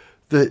enough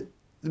that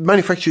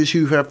manufacturers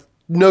who have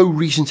no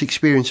recent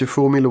experience of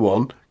Formula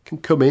One can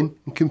come in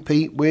and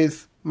compete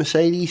with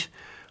Mercedes,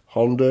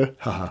 Honda,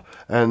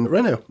 and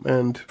Renault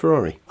and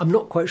Ferrari? I'm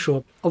not quite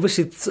sure.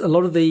 Obviously, a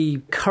lot of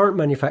the current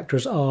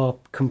manufacturers are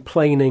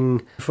complaining,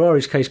 in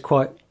Ferrari's case,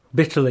 quite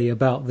bitterly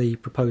about the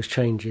proposed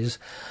changes.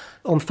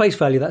 On face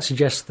value, that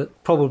suggests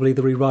that probably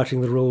the rewriting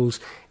of the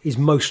rules is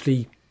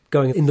mostly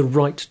going in the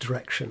right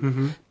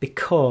direction,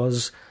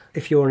 because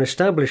if you're an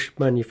established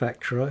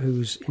manufacturer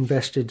who's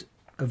invested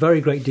a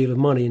very great deal of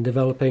money in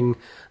developing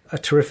a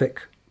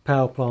terrific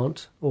power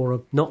plant, or a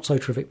not so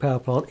terrific power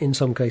plant in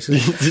some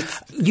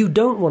cases, you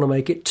don't want to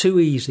make it too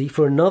easy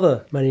for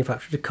another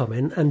manufacturer to come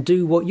in and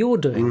do what you're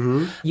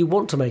doing. You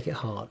want to make it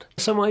hard.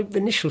 So my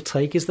initial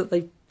take is that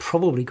they've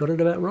probably got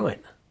it about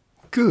right.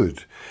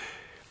 Good.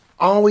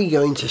 Are we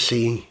going to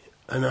see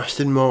an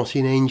Aston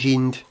Martin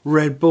engined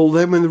Red Bull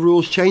then when the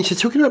rules change? They're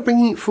talking about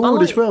bringing it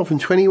forward as well, from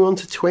 21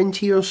 to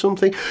 20 or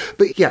something.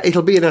 But yeah,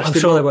 it'll be an Aston Martin.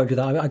 I'm sure they won't do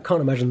that. I can't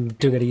imagine them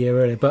doing it a year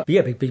earlier. But yeah,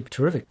 it'd be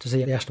terrific to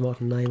see the Aston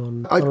Martin name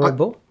on Red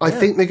Bull. I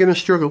think they're going to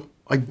struggle.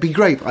 It'd be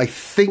great. I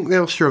think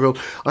they'll struggle.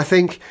 I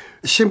think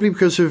simply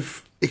because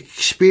of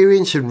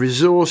experience and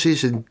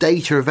resources and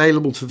data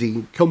available to the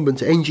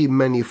incumbent engine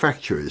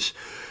manufacturers,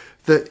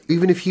 that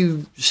even if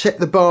you set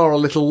the bar a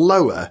little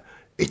lower,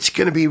 it's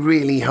going to be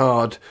really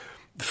hard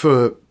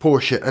for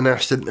Porsche and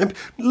Aston. And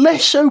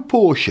less so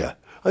Porsche.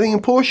 I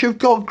think Porsche have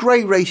got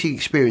great racing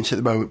experience at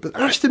the moment, but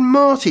Aston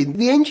Martin,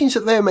 the engines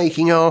that they're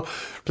making are,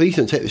 please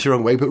don't take this the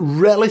wrong way, but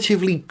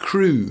relatively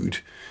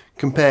crude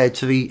compared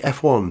to the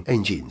F1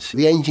 engines.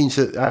 The engines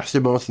that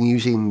Aston Martin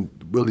use in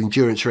World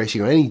Endurance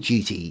Racing or any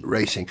GT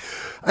racing.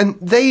 And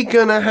they're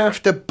going to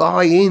have to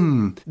buy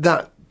in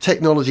that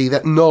technology,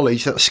 that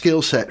knowledge, that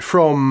skill set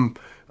from,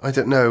 I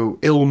don't know,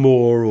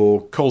 Ilmore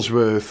or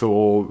Cosworth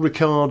or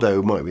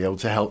Ricardo might be able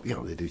to help.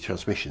 They do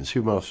transmissions.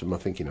 Who else am I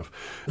thinking of?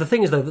 The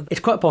thing is, though, that it's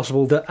quite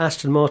possible that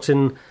Aston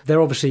Martin,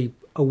 they're obviously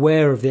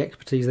aware of the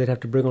expertise they'd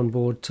have to bring on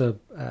board to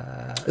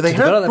they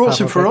have brought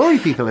some Ferrari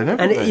people in,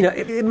 haven't they? And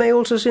it may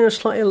also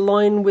slightly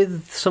align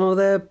with some of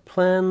their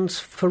plans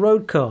for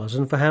road cars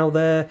and for how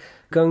they're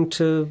going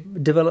to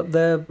develop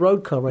their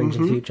road car range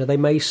in the future. They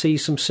may see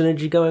some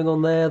synergy going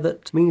on there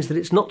that means that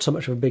it's not so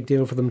much of a big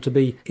deal for them to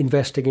be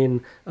investing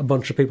in a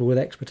bunch of people with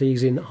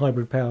expertise in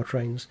hybrid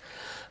powertrains.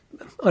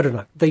 I don't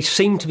know. They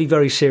seem to be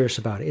very serious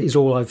about it, is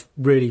all I've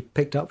really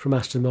picked up from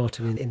Aston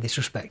Martin in this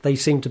respect. They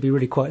seem to be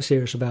really quite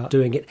serious about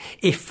doing it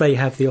if they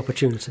have the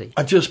opportunity.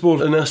 I've just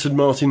bought an Aston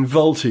Martin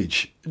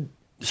Voltage.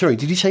 Sorry,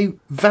 did you say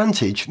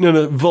Vantage?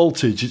 No,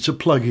 Voltage. It's a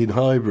plug-in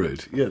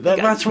hybrid. Yeah,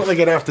 that's what they're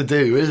going to have to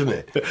do, isn't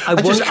it? I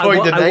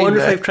wonder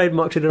if they've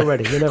trademarked it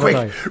already. You never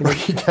know.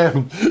 Write it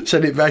down.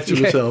 Send it back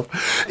to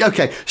myself.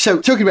 Okay,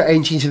 so talking about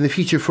engines in the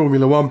future of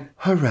Formula One,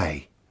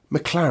 hooray.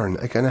 McLaren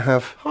are going to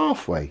have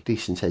halfway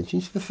decent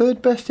engines. The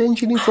third best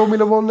engine in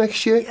Formula One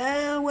next year.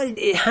 Yeah, well,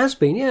 it has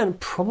been, and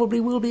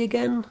probably will be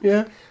again.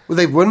 Yeah. Well,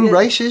 they've won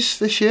races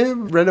this year,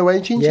 Renault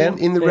engines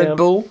in the Red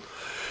Bull.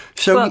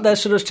 So but they're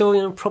sort of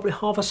still, probably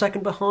half a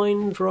second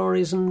behind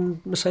Ferraris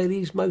and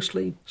Mercedes,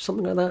 mostly,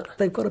 something like that.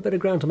 They've got a bit of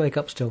ground to make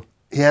up still.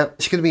 Yeah,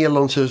 it's going to be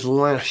Alonso's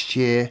last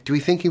year. Do we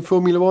think in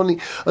Formula One,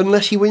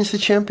 unless he wins the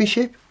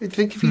championship? Do you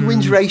think if he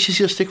wins races,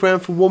 he'll stick around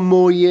for one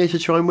more year to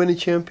try and win a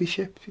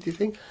championship? Do you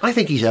think? I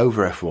think he's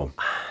over F1.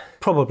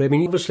 Probably. I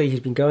mean, obviously he's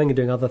been going and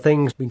doing other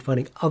things, been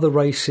finding other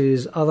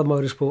races, other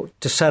motorsport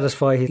to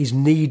satisfy his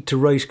need to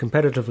race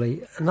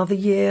competitively. Another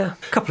year,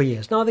 a couple of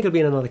years. No, I think it'll be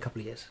in another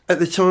couple of years. At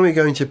the time we're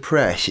going to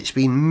press, it's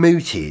been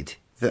mooted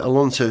that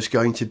Alonso's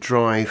going to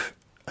drive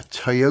a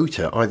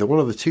Toyota, either one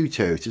of the two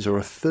Toyotas or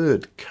a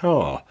third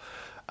car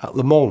at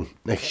Le Mans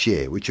next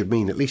year, which would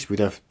mean at least we'd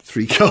have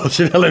 3 cars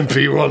in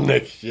LMP1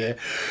 next year.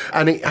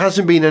 And it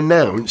hasn't been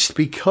announced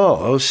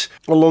because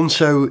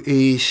Alonso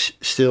is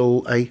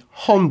still a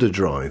Honda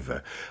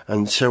driver.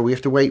 And so we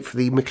have to wait for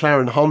the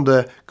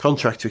McLaren-Honda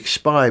contract to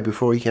expire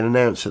before he can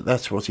announce that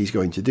that's what he's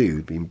going to do.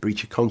 He'd be in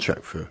breach of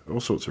contract for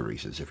all sorts of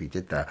reasons if he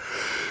did that.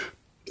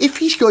 If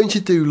he's going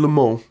to do Le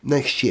Mans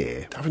next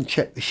year, I haven't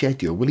checked the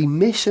schedule, will he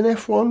miss an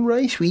F1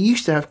 race? We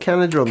used to have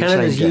Canada on the same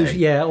day. Usually,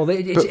 yeah,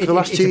 although but for the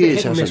last 2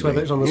 years, it's miss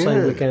whether it's on the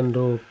same weekend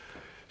or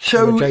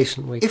so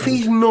adjacent weekend. If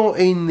he's not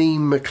in the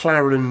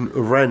McLaren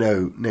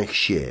Renault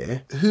next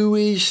year, who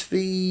is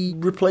the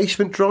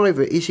replacement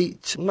driver? Is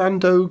it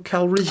Lando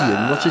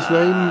Calrissian? What's his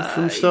name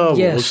from Star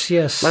Wars?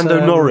 Yes.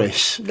 Lando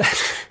Norris.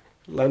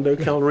 Lando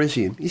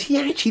Calrissian. Is he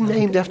actually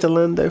named after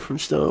Lando from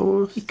Star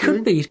Wars? He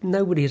could be.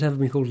 Nobody has ever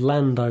been called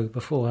Lando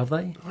before, have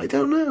they? I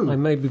don't know. I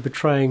may be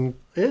betraying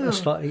a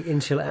slightly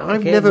insular outlook.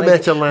 I've never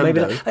met a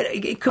Lando.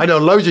 I know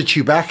loads of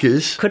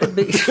Chewbaccas. Could it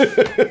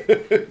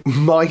be?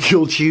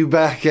 Michael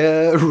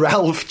Chewbacca,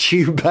 Ralph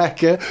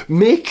Chewbacca,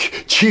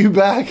 Mick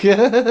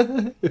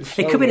Chewbacca.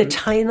 It could be an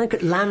Italian,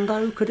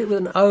 Lando, could it, with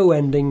an O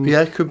ending?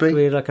 Yeah, it could be. Could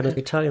be like an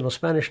Italian or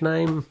Spanish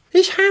name.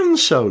 Is Han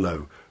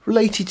Solo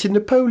related to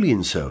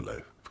Napoleon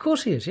Solo? Of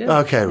course he is, yeah.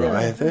 Okay,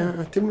 right. Yeah.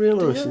 I didn't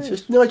realise.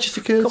 It just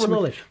occurred Common to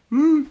me.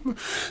 knowledge.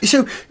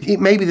 So it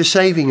may be the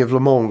saving of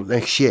Le Mans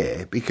next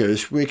year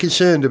because we're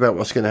concerned about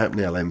what's going to happen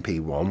in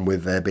LMP1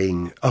 with there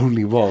being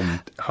only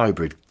one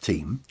hybrid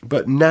team.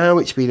 But now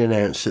it's been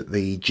announced that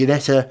the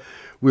Ginetta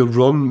will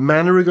run.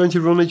 Manor are going to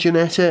run a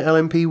Ginetta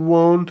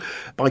LMP1.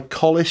 By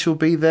Collis will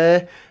be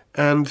there.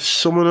 And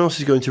someone else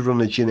is going to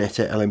run a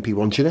Ginetta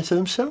LMP1. Ginetta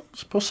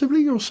themselves,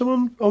 possibly, or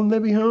someone on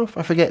their behalf?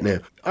 I forget now.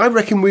 I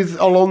reckon with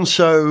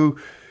Alonso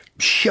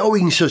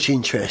showing such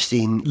interest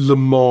in Le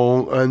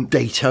Mans and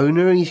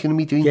Daytona, and he's going to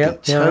be doing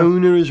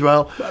Daytona as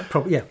well.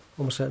 Probably, yeah,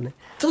 almost certainly.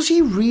 Does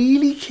he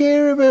really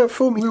care about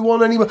Formula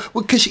One anymore?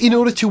 Well, because in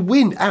order to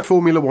win at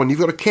Formula One, you've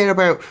got to care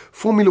about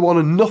Formula One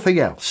and nothing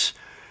else.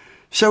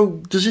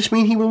 So does this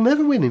mean he will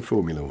never win in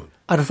Formula One?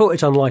 I'd have thought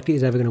it's unlikely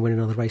he's ever going to win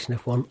another race in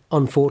F1,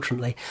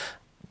 unfortunately.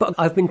 But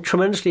I've been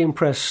tremendously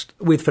impressed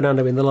with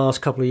Fernando in the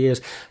last couple of years,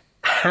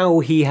 how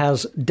he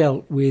has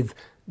dealt with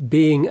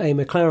being a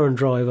McLaren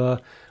driver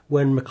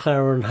when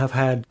McLaren have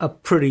had a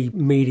pretty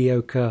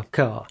mediocre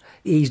car.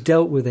 He's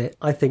dealt with it,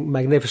 I think,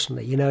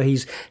 magnificently.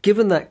 He's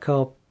given that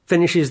car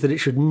finishes that it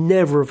should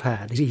never have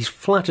had. He's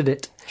flattered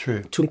it to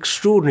an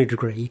extraordinary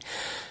degree.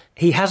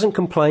 He hasn't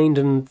complained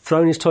and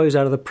thrown his toys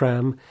out of the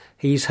pram.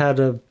 He's had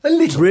a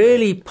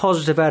really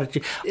positive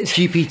attitude.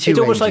 GP2 it's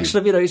almost like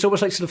it's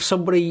almost like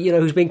somebody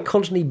who's been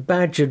constantly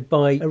badgered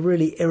by a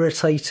really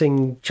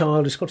irritating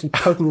child who's constantly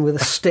poking them with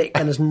a stick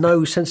and has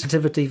no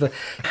sensitivity for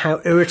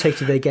how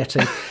irritated they're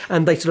getting,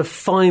 and they sort of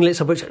finally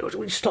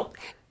stop.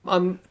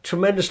 I'm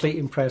tremendously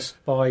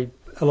impressed by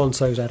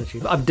Alonso's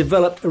attitude. I've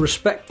developed a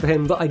respect for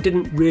him that I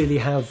didn't really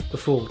have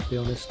before, to be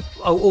honest.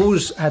 I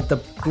always had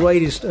the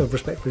greatest of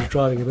respect for his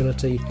driving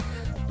ability,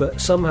 but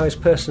somehow his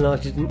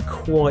personality didn't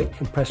quite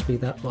impress me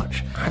that much.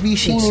 Have you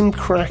seen him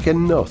crack a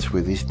nut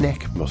with his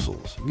neck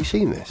muscles? Have you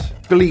seen this?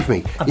 Believe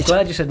me. I'm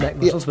glad you said neck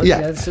muscles, but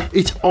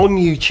it's on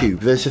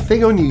YouTube. There's a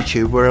thing on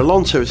YouTube where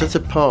Alonso is at a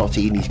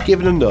party and he's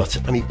given a nut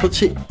and he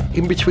puts it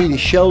in between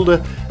his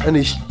shoulder and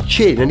his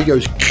chin and he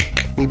goes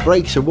and he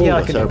breaks a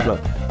walnut.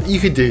 You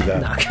could do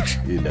that.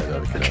 No. You know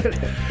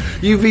that.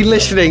 You've been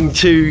listening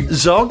to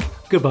Zog.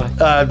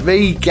 Goodbye.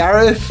 Me,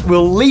 Gareth,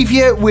 will leave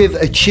you with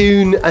a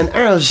tune, and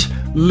as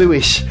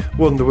Lewis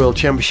won the World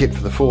Championship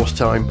for the 4th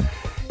time,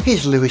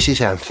 here's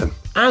Lewis's anthem,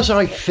 as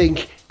I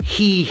think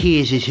he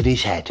hears it in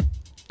his head.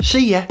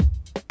 See ya.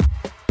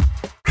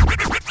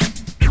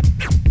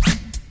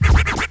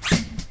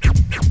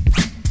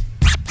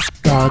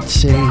 God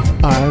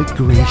save our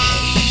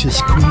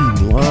gracious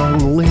Queen.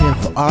 Long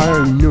live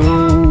our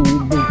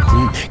noble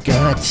Queen.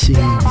 God save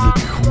the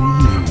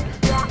Queen.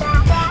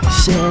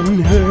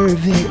 Send her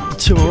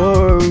victorious,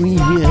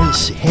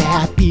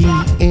 happy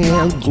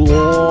and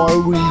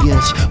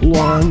glorious,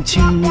 long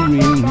to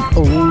reign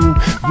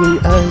over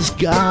us.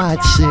 God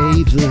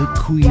save the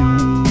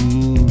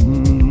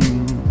Queen.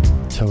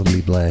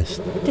 Totally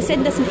blessed. To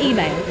send us an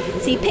email,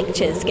 see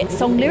pictures, get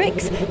song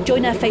lyrics,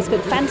 join our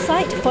Facebook fan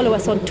site, follow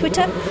us on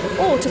Twitter,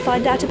 or to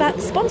find out about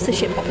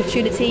sponsorship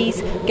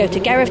opportunities, go to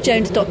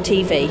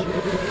GarethJones.tv.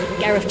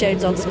 Gareth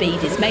Jones on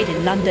Speed is made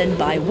in London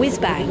by Whiz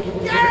Bang.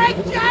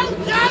 Gareth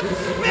Jones on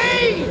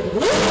Speed!